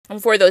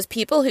And for those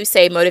people who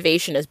say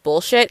motivation is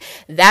bullshit,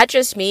 that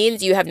just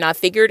means you have not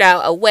figured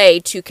out a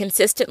way to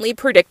consistently,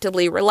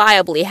 predictably,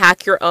 reliably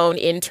hack your own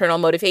internal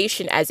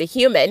motivation as a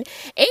human.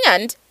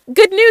 And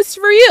good news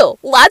for you.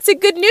 Lots of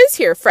good news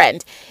here,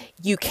 friend.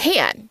 You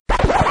can.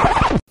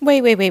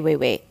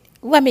 Wait.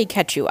 Let me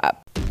catch you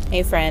up.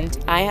 Hey, friend,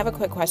 I have a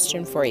quick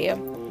question for you.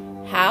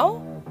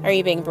 How are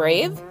you being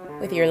brave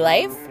with your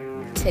life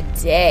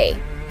today?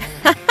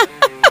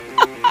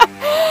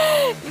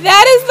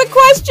 That is the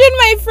question,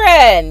 my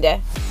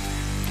friend.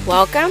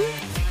 Welcome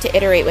to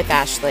Iterate with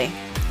Ashley.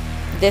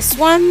 This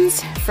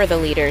one's for the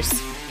leaders,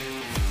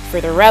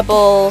 for the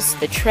rebels,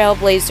 the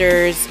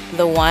trailblazers,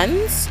 the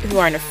ones who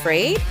aren't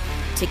afraid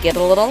to get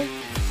a little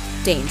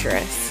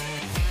dangerous.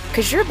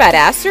 Because your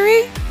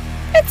badassery,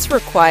 it's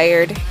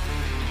required.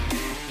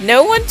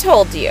 No one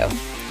told you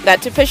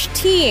that to push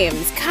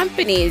teams,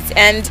 companies,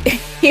 and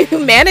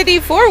humanity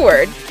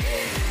forward,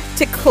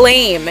 to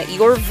claim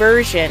your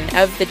version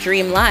of the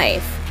dream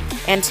life,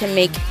 and to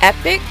make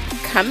epic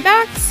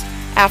comebacks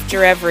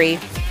after every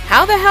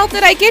 "how the hell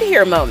did I get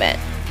here" moment,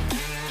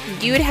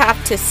 you'd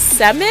have to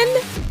summon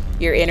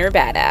your inner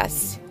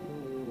badass.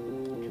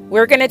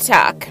 We're going to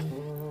talk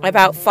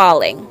about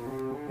falling,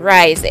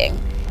 rising,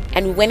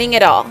 and winning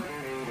it all,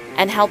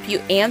 and help you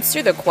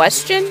answer the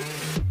question,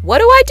 what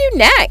do I do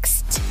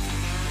next?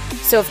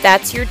 So if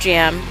that's your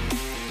jam,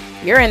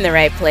 you're in the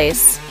right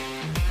place.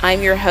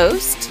 I'm your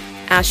host,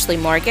 Ashley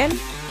Morgan.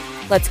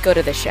 Let's go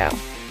to the show.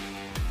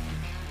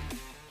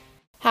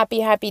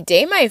 Happy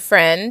day, my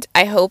friend.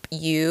 I hope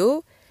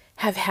you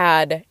have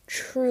had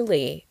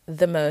truly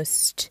the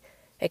most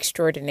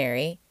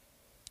extraordinary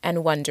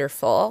and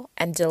wonderful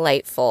and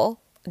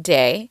delightful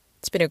day.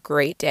 It's been a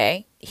great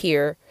day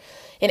here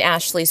in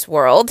Ashley's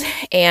world,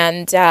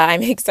 and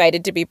I'm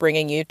excited to be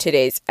bringing you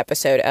today's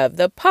episode of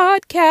the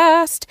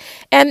podcast.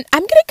 And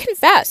I'm going to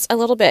confess a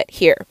little bit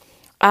here.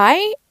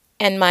 I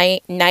and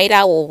my night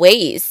owl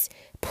ways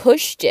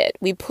pushed it.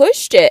 We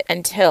pushed it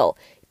until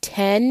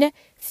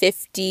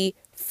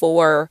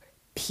 10:54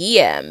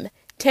 p.m.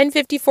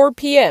 10:54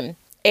 p.m.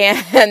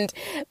 And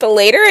the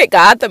later it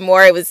got, the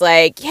more I was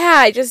like, yeah,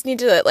 I just need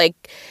to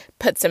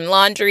put some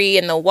laundry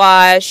in the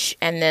wash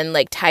and then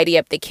tidy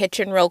up the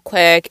kitchen real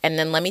quick. And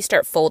then let me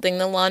start folding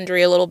the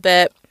laundry a little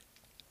bit.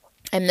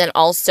 And then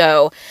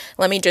also,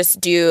 let me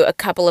just do a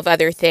couple of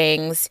other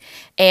things.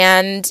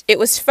 And it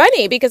was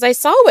funny because I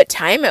saw what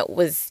time it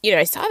was.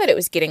 I saw that it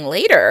was getting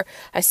later.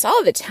 I saw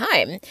the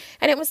time.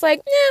 And it was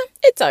like,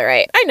 it's all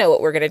right. I know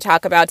what we're going to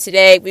talk about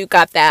today. We've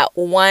got that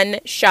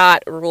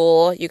one-shot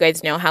rule. You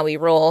guys know how we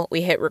roll.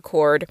 We hit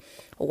record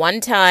one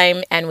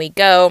time and we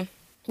go.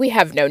 We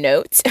have no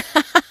notes.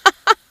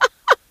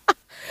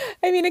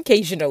 I mean,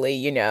 occasionally,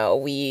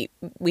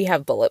 we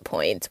have bullet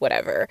points,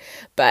 whatever.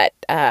 But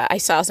I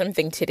saw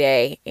something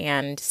today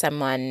and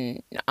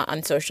someone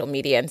on social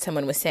media, and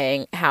someone was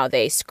saying how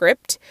they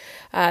script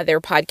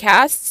their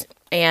podcasts.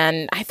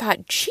 And I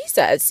thought,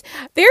 Jesus,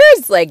 there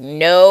is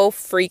no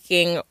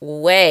freaking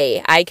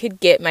way I could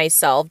get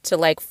myself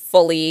to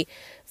fully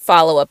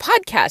follow a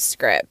podcast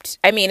script.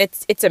 I mean,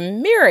 it's a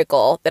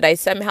miracle that I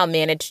somehow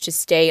managed to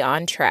stay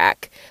on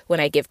track when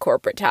I give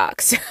corporate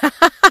talks.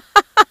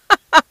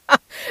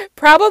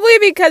 Probably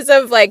because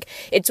of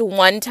it's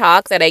one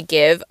talk that I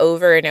give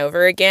over and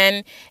over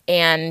again,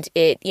 and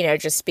it,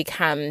 just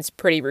becomes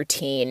pretty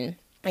routine.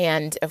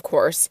 And of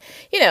course,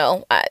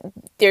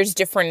 there's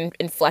different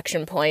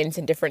inflection points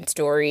and different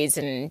stories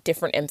and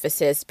different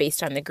emphasis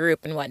based on the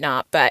group and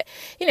whatnot. But,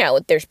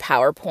 there's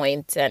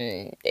PowerPoints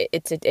and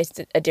it's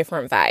a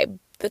different vibe.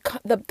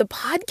 The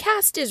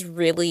podcast is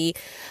really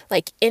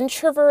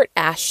introvert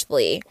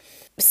Ashley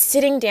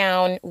sitting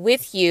down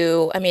with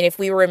you. I mean, if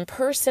we were in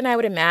person, I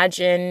would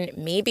imagine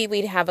maybe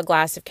we'd have a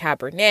glass of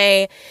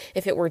Cabernet.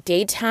 If it were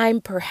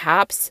daytime,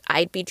 perhaps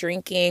I'd be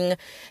drinking,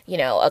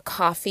 a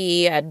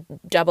coffee, a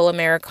double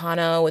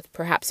Americano with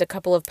perhaps a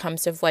couple of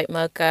pumps of white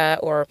mocha,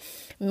 or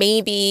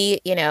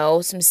maybe,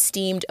 some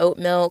steamed oat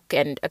milk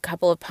and a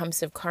couple of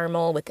pumps of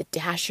caramel with a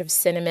dash of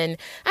cinnamon.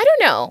 I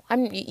don't know.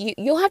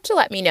 You'll have to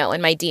let me know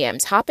in my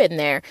DMs. Hop in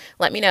there.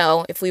 Let me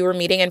know if we were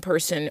meeting in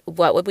person,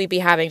 what would we be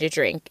having to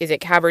drink? Is it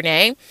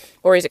Cabernet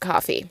or is it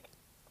coffee?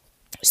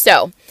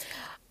 So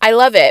I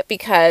love it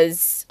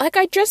because I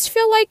just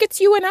feel like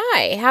it's you and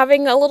I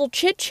having a little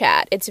chit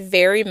chat. It's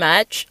very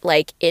much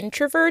like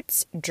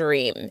introvert's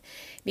dream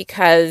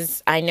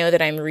because I know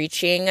that I'm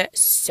reaching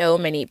so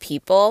many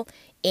people.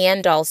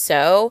 And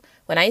also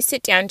when I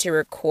sit down to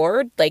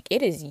record,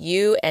 it is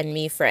you and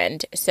me,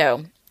 friend.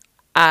 So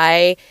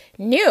I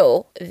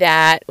knew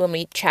that when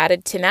we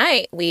chatted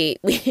tonight, we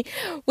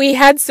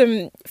had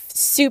some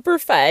super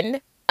fun,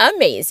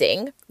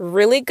 amazing,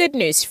 really good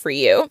news for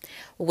you,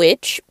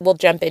 which we'll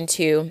jump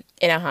into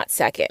in a hot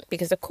second.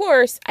 Because, of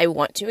course, I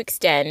want to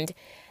extend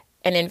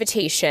an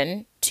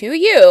invitation to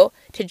you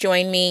to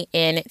join me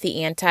in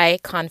the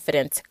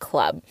Anti-Confidence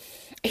Club.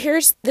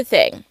 Here's the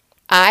thing.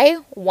 I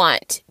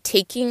want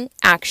taking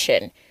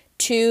action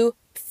to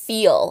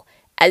feel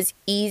as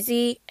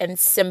easy and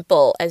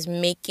simple as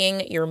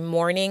making your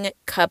morning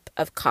cup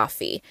of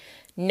coffee.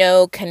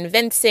 No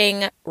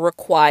convincing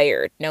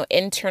required. No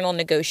internal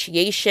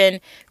negotiation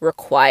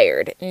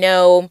required.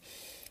 No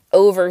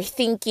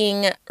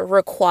overthinking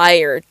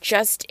required.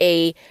 Just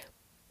I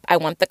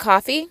want the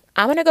coffee.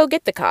 I'm going to go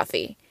get the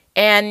coffee.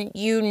 And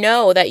you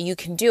know that you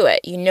can do it.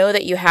 You know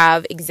that you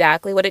have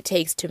exactly what it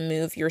takes to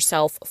move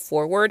yourself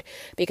forward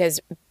because,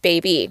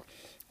 baby,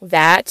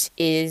 that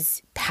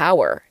is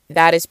power.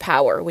 That is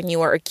power. When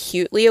you are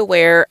acutely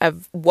aware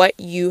of what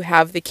you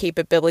have the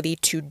capability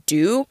to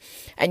do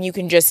and you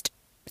can just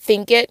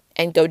think it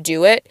and go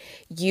do it,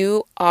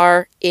 you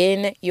are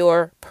in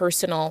your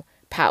personal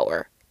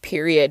power,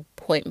 period,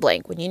 point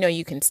blank. When you know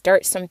you can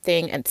start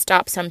something and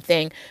stop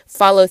something,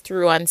 follow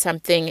through on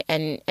something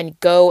and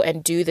go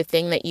and do the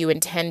thing that you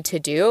intend to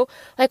do,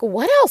 like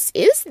what else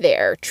is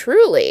there?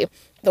 Truly,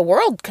 the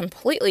world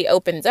completely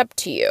opens up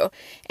to you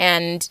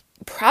and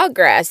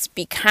progress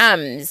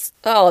becomes,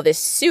 this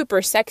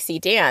super sexy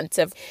dance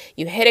of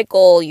you hit a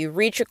goal, you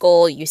reach a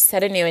goal, you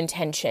set a new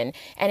intention,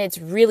 and it's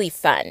really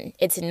fun.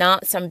 It's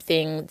not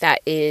something that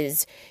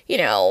is,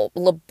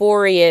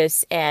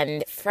 laborious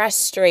and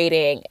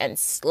frustrating and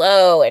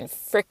slow and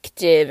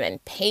frictive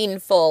and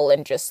painful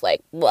and just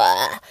like,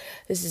 blah.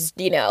 This is,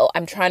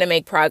 I'm trying to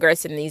make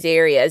progress in these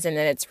areas and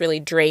then it's really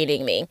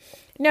draining me.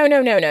 No.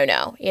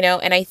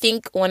 And I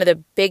think one of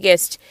the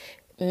biggest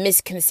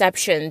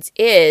misconceptions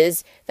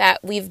is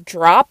that we've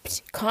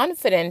dropped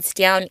confidence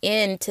down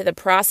into the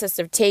process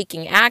of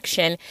taking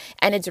action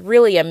and it's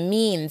really a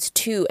means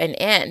to an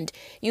end.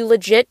 You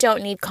legit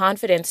don't need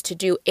confidence to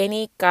do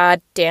any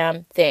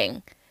goddamn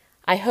thing.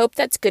 I hope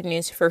that's good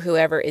news for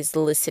whoever is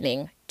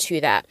listening to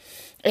that.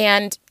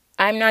 And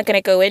I'm not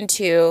going to go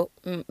into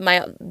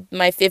my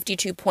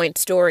 52-point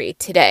story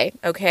today,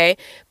 okay?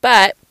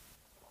 But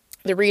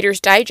the Reader's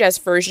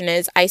Digest version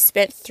is I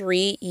spent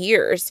 3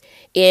 years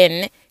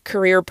in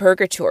career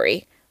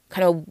purgatory,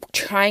 kind of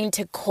trying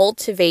to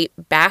cultivate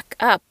back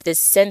up this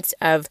sense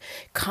of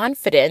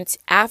confidence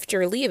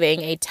after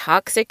leaving a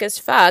toxic as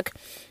fuck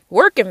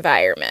work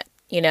environment,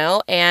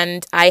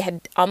 and I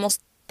had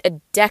almost a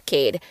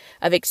decade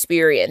of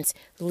experience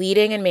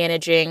leading and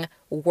managing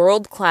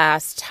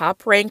world-class,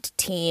 top-ranked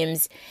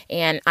teams,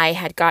 and I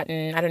had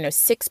gotten,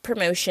 6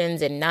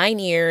 promotions in 9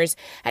 years.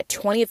 At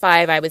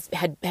 25, I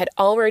had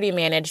already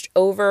managed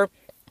over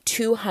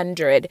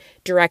 200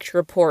 direct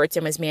reports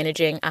and was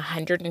managing a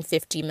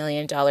 $150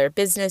 million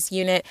business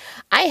unit.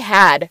 I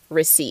had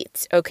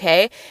receipts,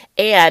 okay?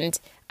 And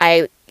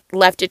I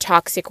left a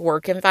toxic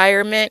work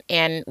environment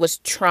and was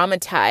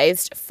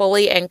traumatized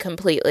fully and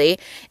completely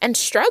and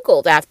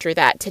struggled after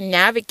that to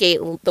navigate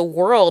the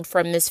world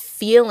from this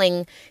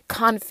feeling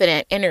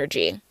confident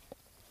energy.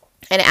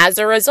 And as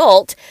a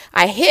result,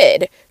 I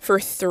hid for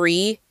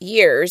 3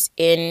 years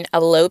in a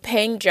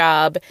low-paying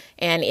job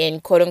and in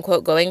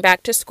quote-unquote going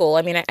back to school.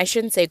 I mean, I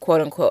shouldn't say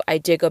quote-unquote. I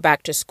did go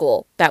back to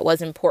school. That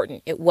was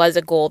important. It was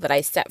a goal that I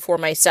set for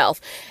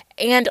myself.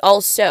 And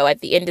also,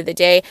 at the end of the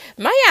day,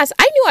 I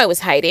knew I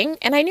was hiding,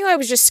 and I knew I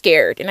was just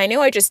scared, and I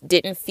knew I just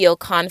didn't feel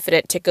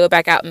confident to go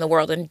back out in the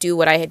world and do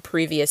what I had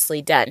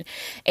previously done.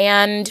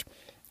 And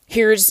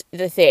here's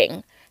the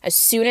thing. As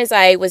soon as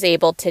I was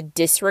able to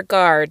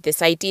disregard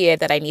this idea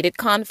that I needed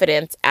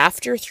confidence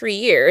after 3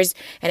 years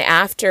and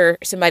after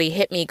somebody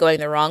hit me going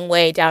the wrong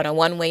way down a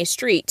one-way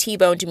street,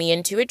 T-boned me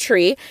into a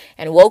tree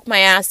and woke my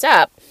ass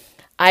up,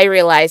 I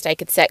realized I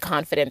could set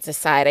confidence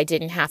aside. I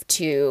didn't have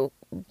to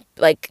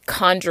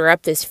conjure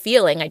up this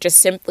feeling. I just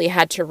simply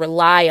had to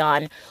rely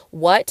on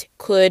what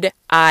could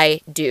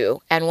I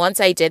do. And once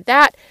I did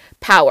that,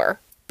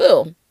 power,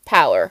 boom,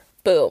 power,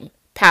 boom.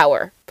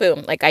 Power,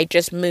 boom. I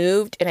just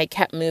moved and I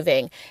kept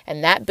moving.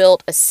 And that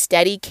built a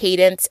steady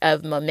cadence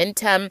of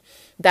momentum.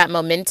 That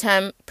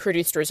momentum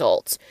produced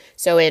results.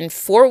 So in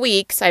 4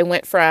 weeks, I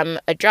went from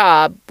a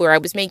job where I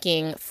was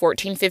making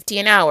 $14.50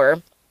 an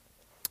hour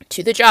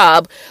to the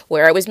job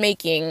where I was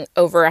making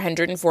over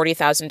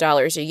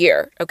 $140,000 a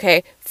year.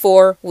 Okay,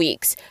 4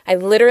 weeks. I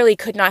literally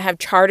could not have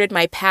charted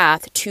my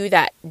path to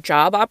that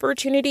job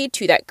opportunity,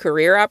 to that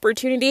career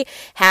opportunity,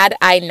 had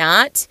I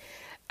not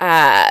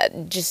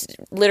just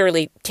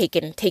literally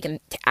taken to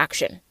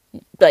action,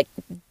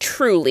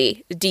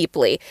 truly,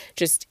 deeply,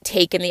 just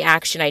taken the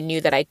action I knew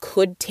that I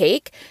could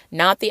take,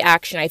 not the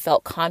action I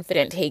felt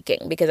confident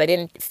taking, because I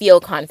didn't feel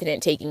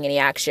confident taking any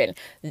action.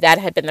 That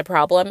had been the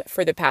problem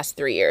for the past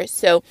 3 years.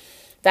 So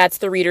that's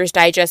the Reader's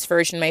Digest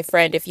version, my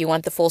friend. If you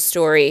want the full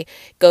story,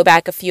 go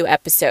back a few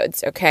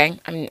episodes, okay?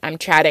 I'm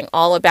chatting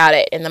all about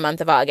it in the month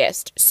of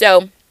August.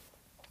 So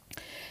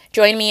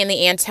join me in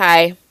the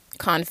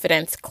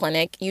Anti-Confidence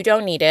Clinic. You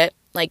don't need it.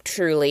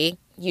 Truly,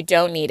 you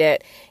don't need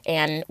it.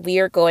 And we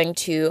are going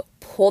to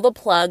pull the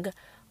plug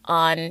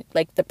on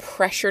the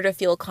pressure to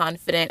feel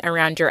confident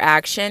around your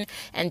action.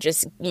 And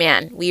just,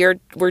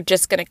 we're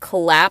just going to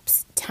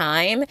collapse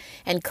time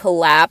and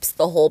collapse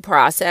the whole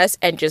process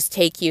and just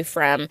take you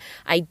from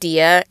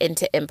idea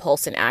into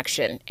impulse and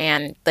action.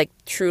 And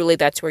truly,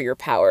 that's where your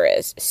power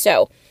is.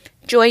 So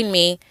join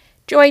me,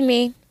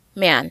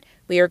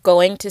 we are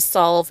going to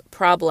solve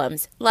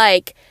problems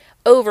like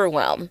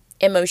overwhelm,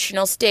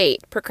 emotional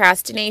state.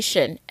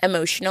 Procrastination,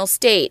 emotional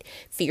state.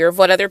 Fear of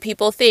what other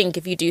people think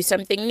if you do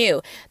something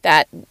new.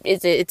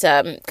 It's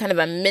a kind of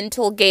a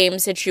mental game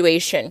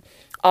situation.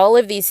 All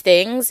of these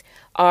things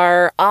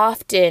are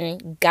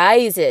often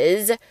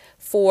guises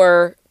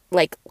for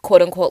like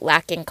quote unquote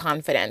lacking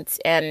confidence,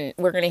 and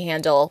we're going to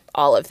handle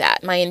all of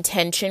that. My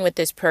intention with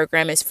this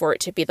program is for it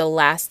to be the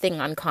last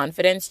thing on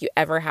confidence you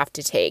ever have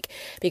to take,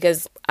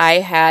 because I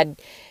had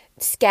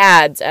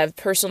scads of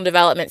personal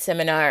development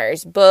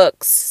seminars,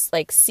 books,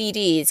 like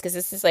CDs, because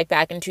this is like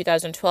back in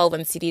 2012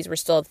 when CDs were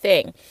still a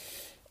thing,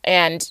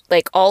 and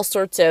like all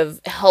sorts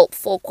of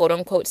helpful quote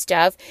unquote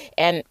stuff,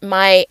 and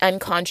my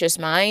unconscious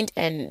mind,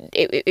 and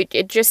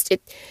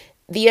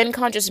the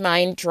unconscious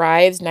mind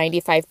drives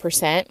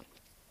 95%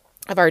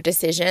 of our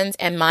decisions,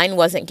 and mine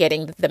wasn't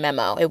getting the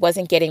memo. It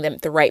wasn't getting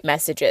the right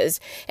messages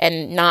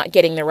and not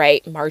getting the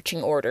right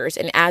marching orders.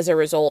 And as a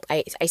result,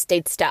 I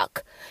stayed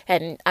stuck.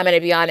 And I'm going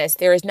to be honest,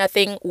 there is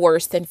nothing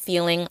worse than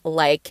feeling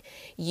like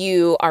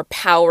you are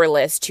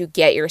powerless to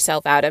get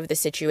yourself out of the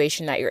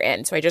situation that you're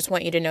in. So I just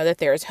want you to know that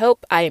there is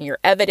hope. I am your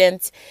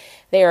evidence.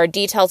 There are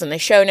details in the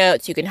show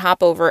notes. You can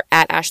hop over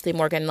at Ashley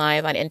Morgan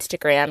Live on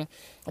Instagram.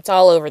 It's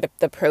all over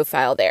the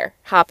profile there.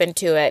 Hop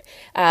into it.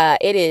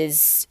 It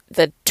is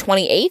the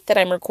 28th that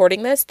I'm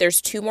recording this.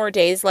 There's 2 more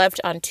days left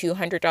on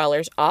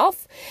 $200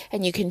 off,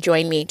 and you can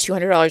join me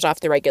 $200 off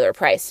the regular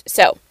price.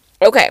 So,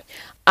 okay,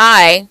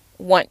 I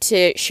want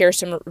to share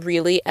some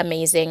really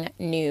amazing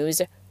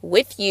news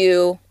with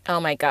you.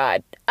 Oh my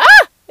God.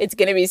 It's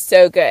going to be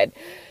so good.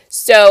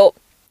 So,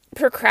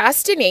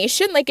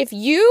 procrastination, like if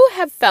you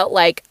have felt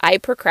like I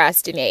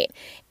procrastinate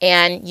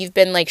and you've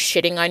been like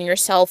shitting on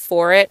yourself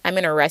for it, I'm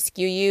going to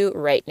rescue you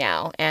right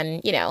now.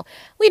 And,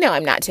 we know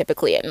I'm not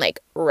typically in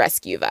like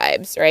rescue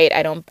vibes, right?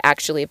 I don't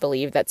actually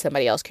believe that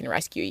somebody else can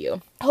rescue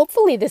you.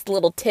 Hopefully this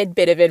little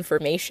tidbit of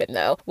information,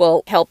 though,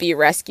 will help you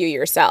rescue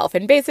yourself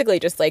and basically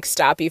just like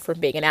stop you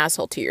from being an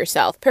asshole to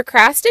yourself.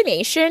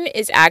 Procrastination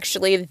is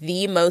actually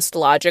the most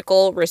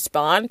logical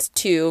response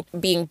to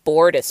being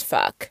bored as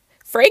fuck.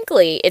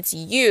 Frankly, it's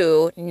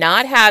you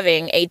not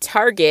having a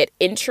target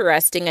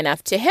interesting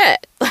enough to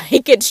hit.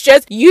 Like, it's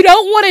just, you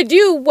don't want to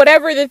do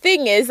whatever the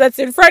thing is that's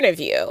in front of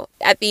you.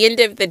 At the end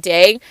of the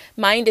day,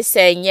 mind is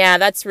saying, yeah,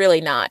 that's really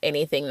not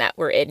anything that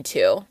we're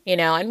into,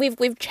 and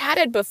we've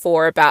chatted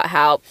before about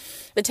how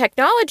the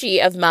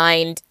technology of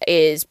mind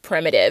is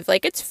primitive.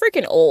 Like, it's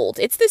freaking old.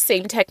 It's the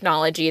same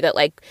technology that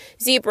like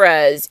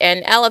zebras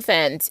and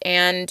elephants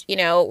and,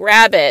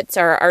 rabbits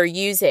are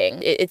using.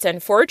 It's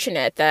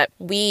unfortunate that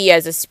we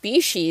as a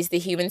species, the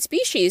human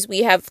species,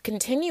 we have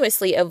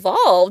continuously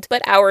evolved,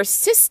 but our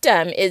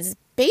system is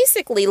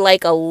basically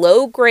like a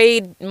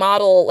low-grade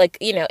model, like,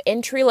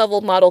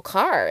 entry-level model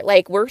car.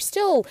 Like, we're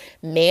still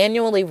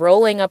manually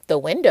rolling up the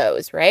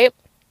windows, right?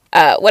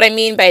 What I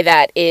mean by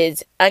that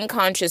is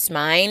unconscious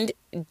mind,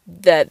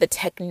 the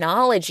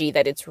technology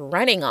that it's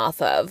running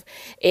off of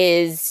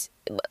is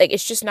like,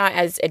 it's just not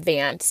as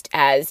advanced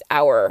as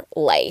our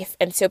life.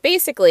 And so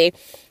basically,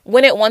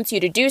 when it wants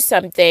you to do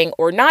something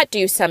or not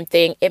do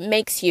something, it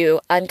makes you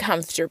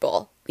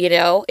uncomfortable.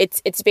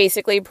 It's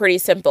basically pretty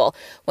simple.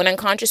 When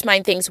unconscious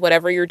mind thinks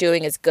whatever you're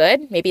doing is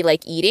good, maybe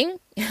like eating,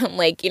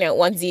 like,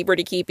 wants zebra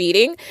to keep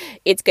eating,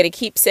 it's going to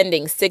keep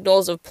sending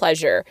signals of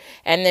pleasure.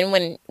 And then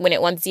when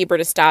it wants zebra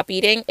to stop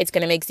eating, it's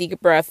going to make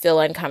zebra feel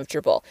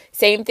uncomfortable.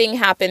 Same thing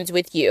happens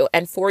with you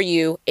and for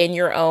you in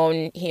your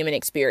own human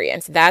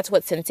experience. That's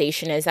what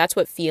sensation is. That's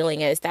what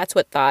feeling is. That's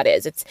what thought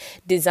is. It's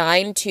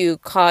designed to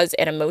cause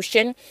an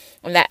emotion,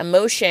 and that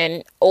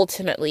emotion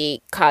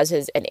ultimately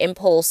causes an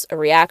impulse, a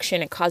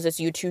reaction. It causes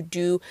you to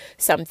do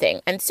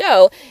something. And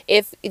so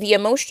if the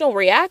emotional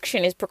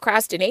reaction is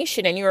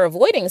procrastination and you're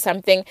avoiding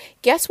something,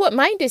 guess what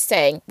mind is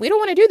saying? We don't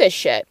want to do this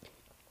shit.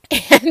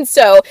 And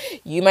so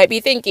you might be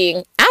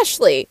thinking,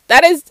 Ashley,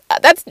 that's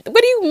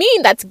what do you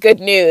mean that's good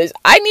news?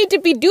 I need to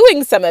be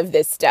doing some of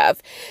this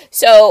stuff.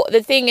 So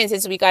the thing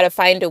is we got to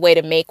find a way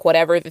to make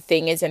whatever the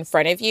thing is in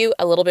front of you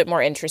a little bit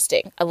more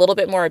interesting, a little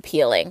bit more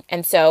appealing.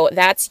 And so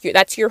that's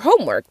your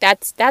homework.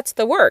 That's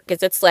the work.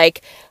 Because it's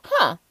like,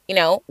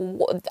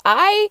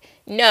 I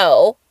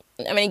know.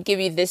 I'm going to give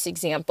you this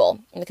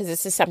example because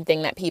this is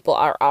something that people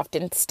are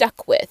often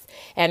stuck with,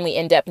 and we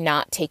end up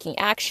not taking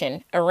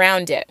action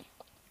around it.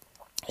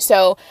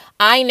 So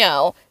I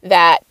know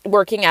that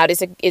working out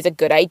is a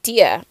good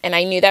idea, and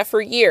I knew that for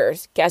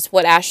years. Guess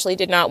what Ashley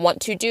did not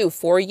want to do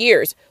for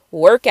years?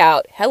 Work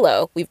out.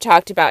 Hello. We've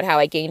talked about how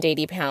I gained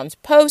 80 pounds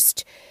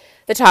post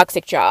the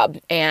toxic job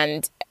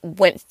and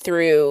went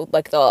through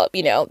like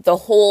the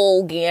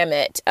whole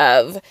gamut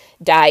of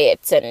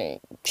diets and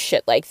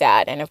shit like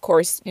that. And of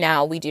course,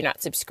 now we do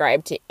not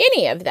subscribe to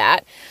any of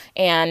that.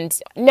 And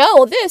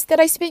know that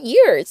I spent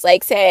years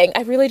like saying,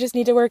 I really just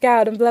need to work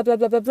out and blah, blah,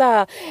 blah, blah,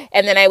 blah.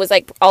 And then I was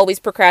like always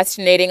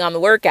procrastinating on the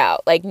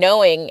workout, like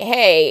knowing,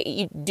 hey,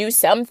 you do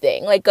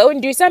something, like go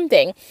and do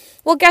something.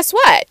 Well, guess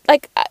what?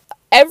 Like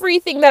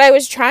everything that I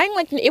was trying,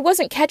 like, it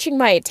wasn't catching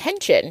my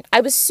attention.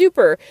 I was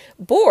super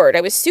bored.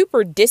 I was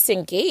super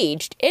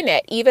disengaged in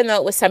it, even though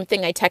it was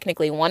something I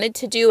technically wanted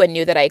to do and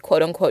knew that I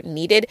quote unquote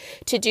needed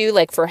to do,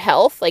 like for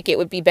health, like it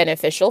would be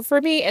beneficial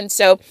for me. And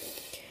so,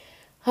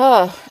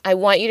 I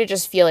want you to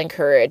just feel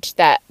encouraged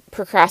that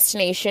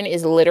procrastination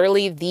is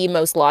literally the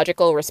most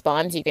logical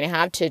response you can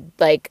have to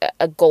like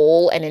a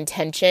goal, an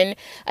intention,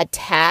 a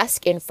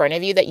task in front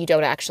of you that you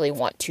don't actually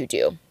want to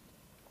do.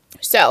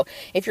 So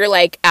if you're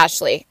like,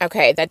 Ashley,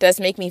 okay, that does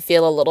make me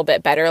feel a little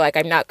bit better. Like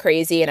I'm not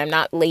crazy and I'm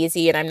not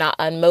lazy and I'm not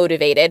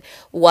unmotivated.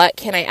 What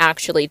can I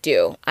actually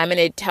do? I'm going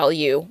to tell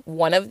you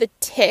one of the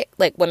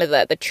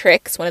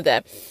tricks, one of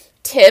the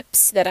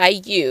tips that I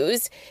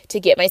use to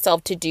get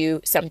myself to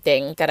do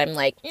something that I'm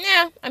like,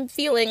 nah, I'm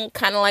feeling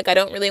kind of like I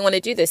don't really want to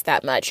do this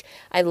that much.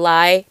 I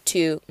lie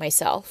to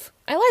myself.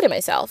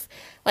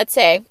 Let's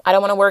say I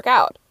don't want to work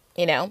out.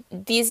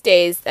 These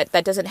days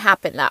that doesn't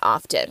happen that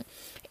often.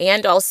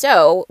 And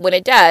also, when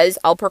it does,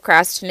 I'll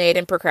procrastinate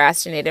and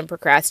procrastinate and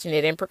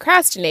procrastinate and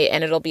procrastinate.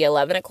 And it'll be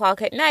 11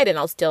 o'clock at night and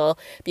I'll still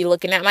be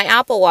looking at my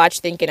Apple Watch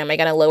thinking, am I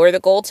going to lower the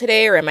goal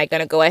today? Or am I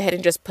going to go ahead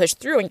and just push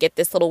through and get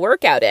this little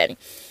workout in?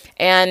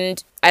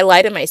 And I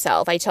lie to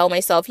myself. I tell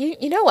myself,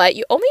 you know what?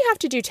 You only have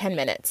to do 10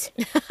 minutes.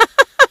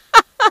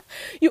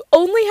 You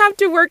only have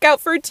to work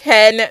out for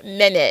 10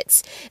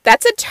 minutes.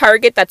 That's a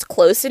target that's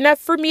close enough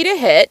for me to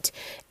hit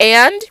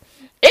and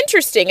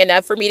interesting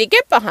enough for me to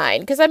get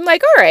behind, because I'm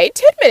like, all right,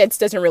 10 minutes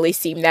doesn't really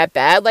seem that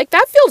bad. Like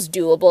that feels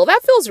doable.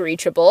 That feels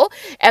reachable.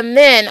 And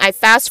then I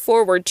fast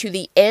forward to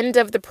the end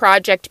of the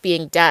project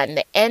being done,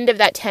 the end of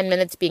that 10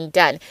 minutes being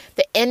done,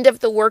 the end of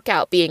the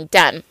workout being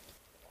done.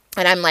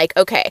 And I'm like,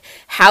 okay,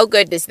 how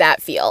good does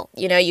that feel?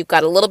 You've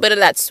got a little bit of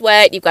that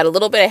sweat. You've got a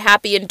little bit of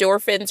happy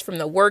endorphins from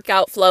the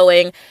workout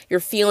flowing. You're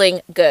feeling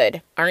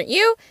good, aren't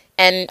you?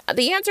 And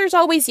the answer is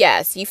always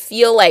yes. You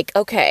feel like,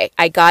 okay,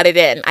 I got it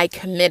in. I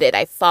committed.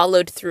 I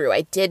followed through.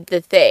 I did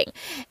the thing.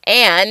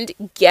 And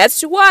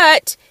guess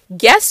what?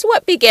 Guess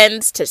what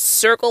begins to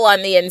circle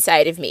on the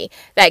inside of me?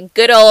 That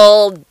good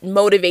old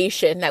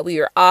motivation that we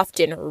are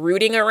often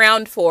rooting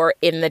around for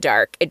in the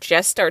dark. It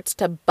just starts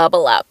to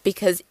bubble up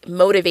because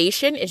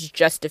motivation is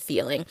just a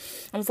feeling.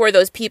 And for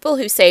those people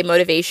who say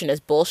motivation is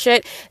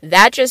bullshit,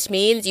 that just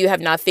means you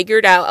have not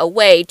figured out a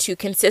way to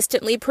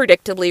consistently,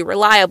 predictably,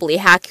 reliably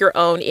hack your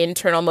own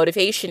internal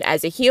motivation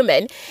as a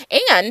human.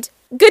 And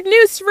good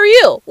news for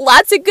you.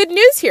 Lots of good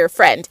news here,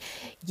 friend.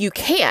 You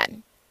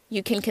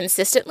can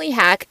consistently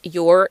hack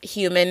your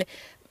human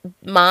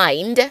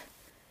mind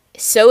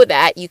so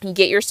that you can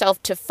get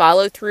yourself to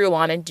follow through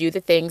on and do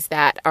the things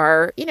that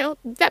are,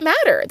 that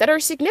matter, that are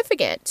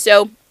significant.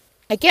 So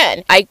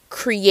again, I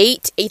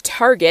create a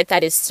target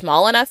that is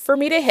small enough for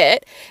me to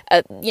hit,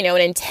 an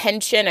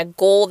intention, a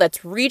goal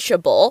that's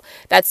reachable,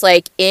 that's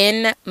like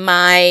in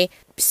my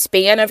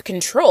span of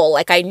control.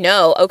 Like I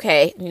know,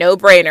 okay, no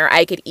brainer,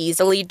 I could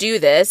easily do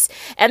this.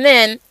 And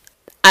then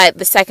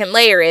the second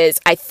layer is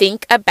I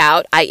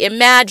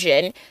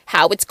imagine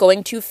how it's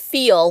going to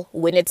feel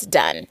when it's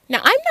done.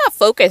 Now, I'm not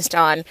focused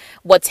on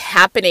what's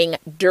happening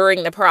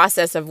during the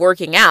process of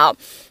working out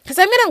because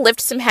I'm going to lift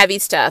some heavy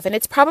stuff and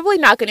it's probably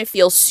not going to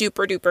feel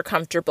super duper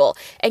comfortable.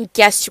 And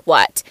guess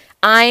what?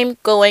 I'm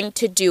going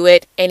to do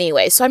it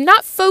anyway. So I'm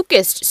not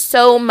focused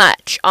so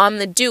much on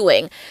the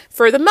doing.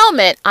 For the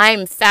moment,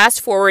 I'm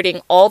fast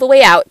forwarding all the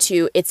way out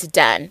to it's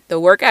done. The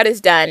workout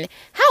is done.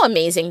 How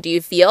amazing do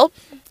you feel?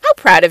 How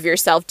proud of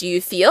yourself do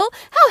you feel?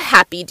 How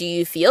happy do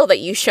you feel that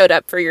you showed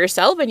up for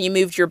yourself and you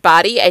moved your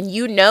body and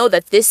you know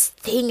that this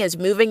thing is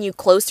moving you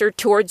closer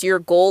towards your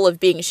goal of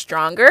being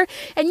stronger?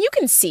 And you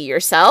can see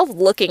yourself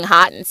looking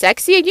hot and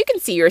sexy and you can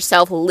see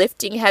yourself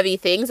lifting heavy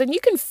things and you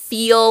can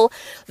feel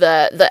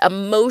the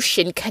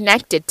emotion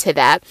connected to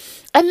that.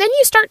 And then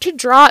you start to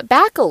draw it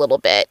back a little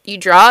bit. You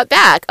draw it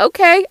back.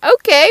 Okay,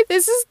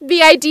 this is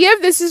the idea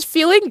of this is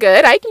feeling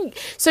good.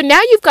 So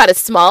now you've got a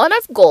small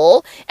enough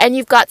goal and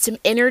you've got some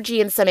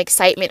energy and some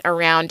excitement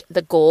around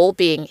the goal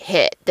being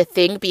hit, the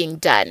thing being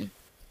done.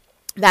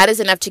 That is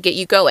enough to get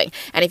you going.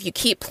 And if you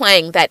keep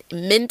playing that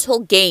mental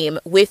game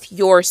with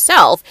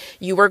yourself,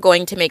 you are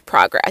going to make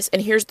progress.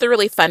 And here's the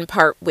really fun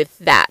part with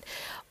that.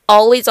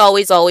 Always,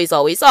 always, always,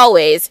 always,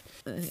 always,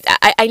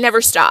 I never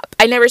stop.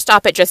 I never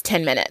stop at just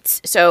 10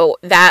 minutes. So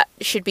that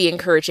should be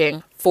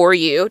encouraging for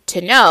you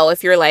to know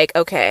if you're like,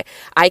 okay,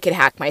 I could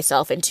hack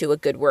myself into a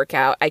good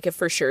workout. I could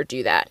for sure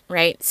do that,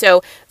 right?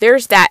 So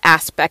there's that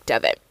aspect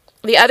of it.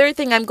 The other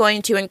thing I'm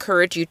going to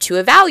encourage you to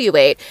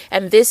evaluate,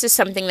 and this is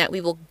something that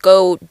we will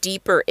go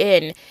deeper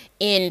in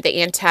the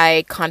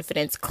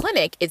anti-confidence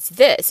clinic, is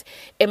this.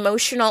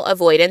 Emotional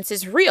avoidance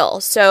is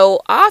real.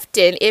 So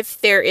often if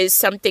there is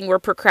something we're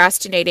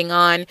procrastinating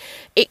on,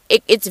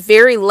 it's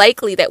very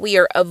likely that we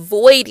are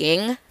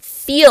avoiding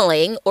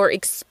feeling or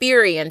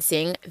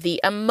experiencing the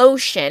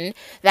emotion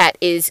that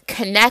is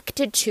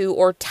connected to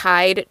or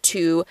tied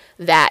to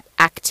that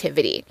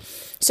activity.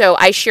 So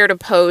I shared a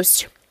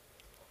post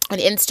on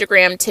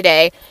Instagram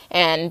today,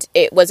 and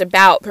it was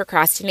about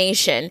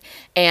procrastination.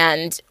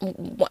 And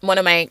one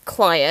of my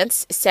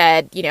clients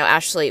said,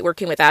 Ashley,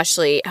 working with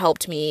Ashley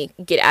helped me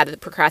get out of the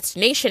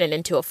procrastination and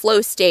into a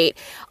flow state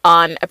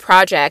on a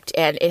project.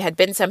 And it had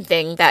been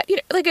something that,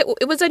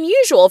 it was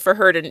unusual for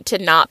her to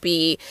not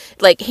be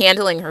like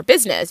handling her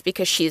business,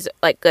 because she's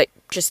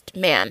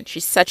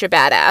she's such a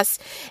badass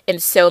in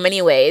so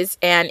many ways.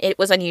 And it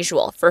was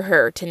unusual for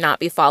her to not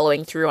be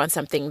following through on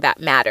something that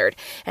mattered.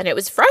 And it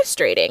was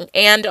frustrating.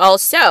 And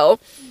also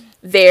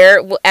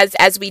there,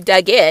 as we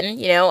dug in,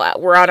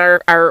 we're on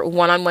our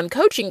one-on-one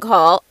coaching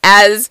call,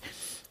 as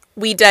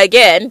we dug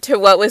in to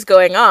what was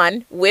going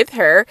on with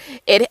her,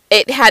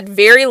 it had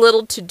very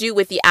little to do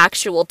with the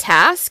actual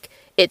task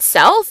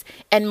itself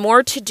and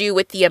more to do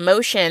with the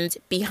emotions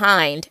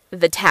behind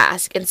the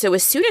task. And so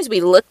as soon as we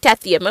looked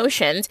at the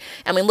emotions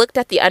and we looked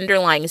at the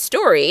underlying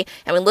story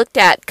and we looked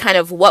at kind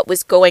of what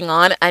was going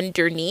on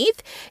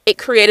underneath, it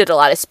created a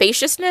lot of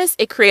spaciousness,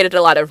 it created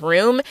a lot of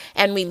room,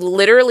 and we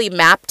literally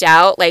mapped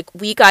out,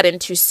 we got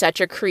into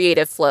such a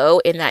creative flow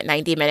in that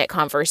 90-minute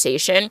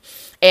conversation.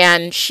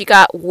 And she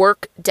got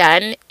work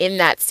done in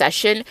that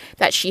session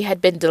that she had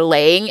been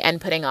delaying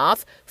and putting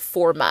off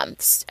for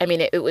months. I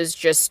mean, it was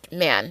just,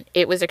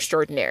 it was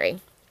extraordinary.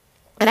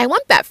 And I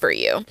want that for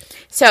you.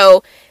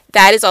 So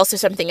that is also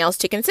something else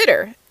to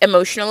consider.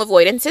 Emotional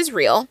avoidance is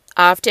real.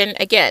 Often,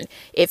 again,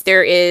 if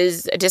there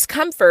is a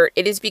discomfort,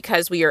 it is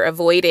because we are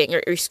avoiding,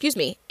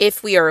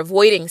 if we are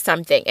avoiding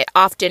something, it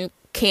often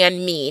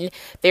can mean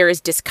there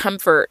is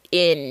discomfort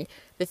in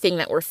the thing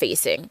that we're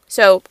facing.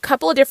 So a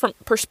couple of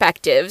different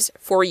perspectives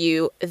for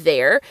you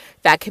there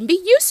that can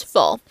be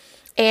useful.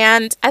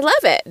 And I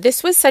love it.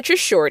 This was such a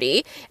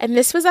shorty, and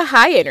this was a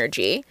high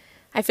energy.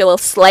 I feel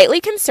slightly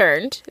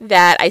concerned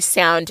that I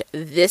sound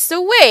this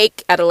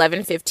awake at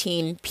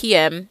 11:15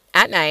 p.m.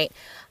 at night.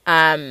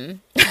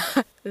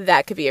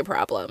 That could be a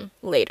problem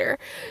later.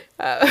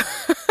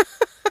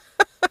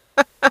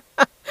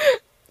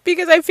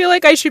 Because I feel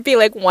like I should be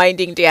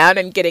winding down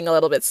and getting a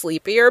little bit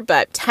sleepier,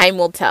 but time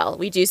will tell.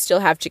 We do still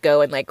have to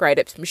go and write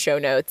up some show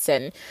notes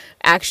and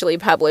actually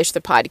publish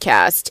the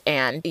podcast.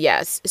 And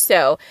yes,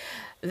 so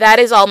that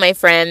is all, my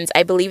friends.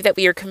 I believe that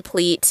we are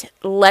complete.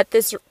 Let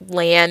this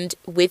land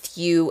with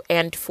you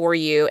and for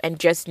you, and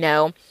just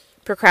know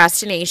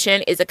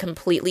procrastination is a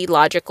completely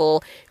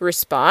logical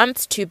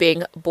response to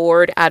being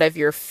bored out of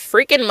your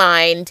freaking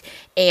mind,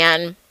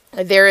 and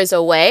there is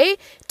a way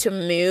to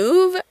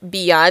move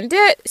beyond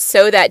it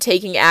so that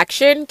taking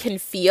action can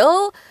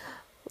feel,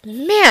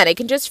 it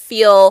can just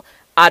feel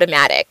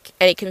automatic,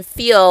 and it can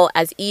feel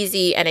as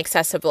easy and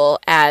accessible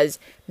as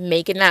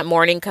making that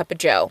morning cup of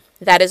joe.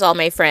 That is all,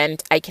 my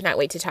friend. I cannot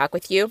wait to talk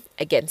with you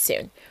again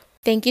soon.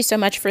 Thank you so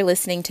much for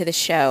listening to the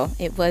show.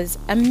 It was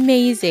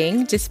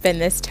amazing to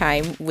spend this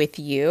time with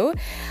you.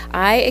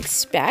 I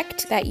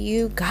expect that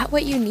you got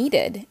what you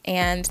needed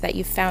and that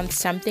you found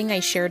something I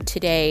shared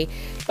today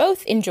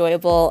both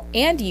enjoyable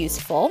and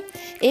useful.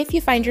 If you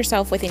find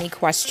yourself with any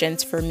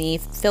questions for me,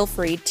 feel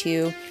free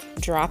to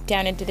drop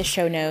down into the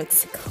show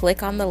notes,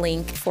 click on the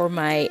link for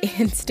my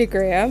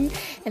Instagram,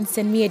 and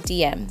send me a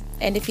DM.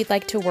 And if you'd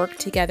like to work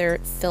together,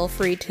 feel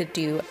free to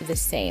do the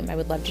same. I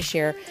would love to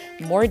share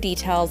more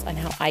details on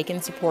how I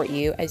can support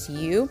you as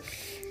you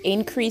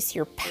increase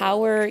your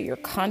power, your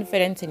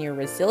confidence, and your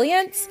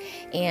resilience,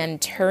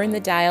 and turn the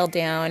dial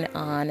down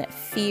on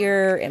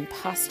fear,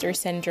 imposter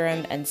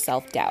syndrome, and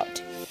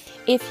self-doubt.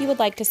 If you would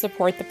like to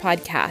support the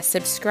podcast,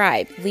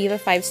 subscribe, leave a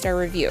 5-star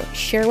review,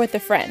 share with a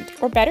friend,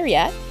 or better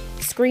yet,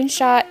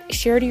 screenshot,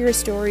 share to your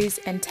stories,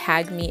 and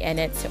tag me in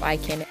it so I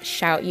can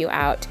shout you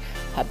out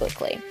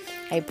publicly.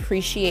 I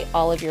appreciate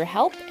all of your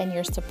help and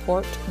your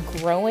support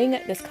growing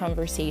this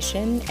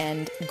conversation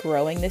and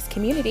growing this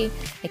community.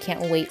 I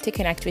can't wait to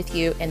connect with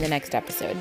you in the next episode.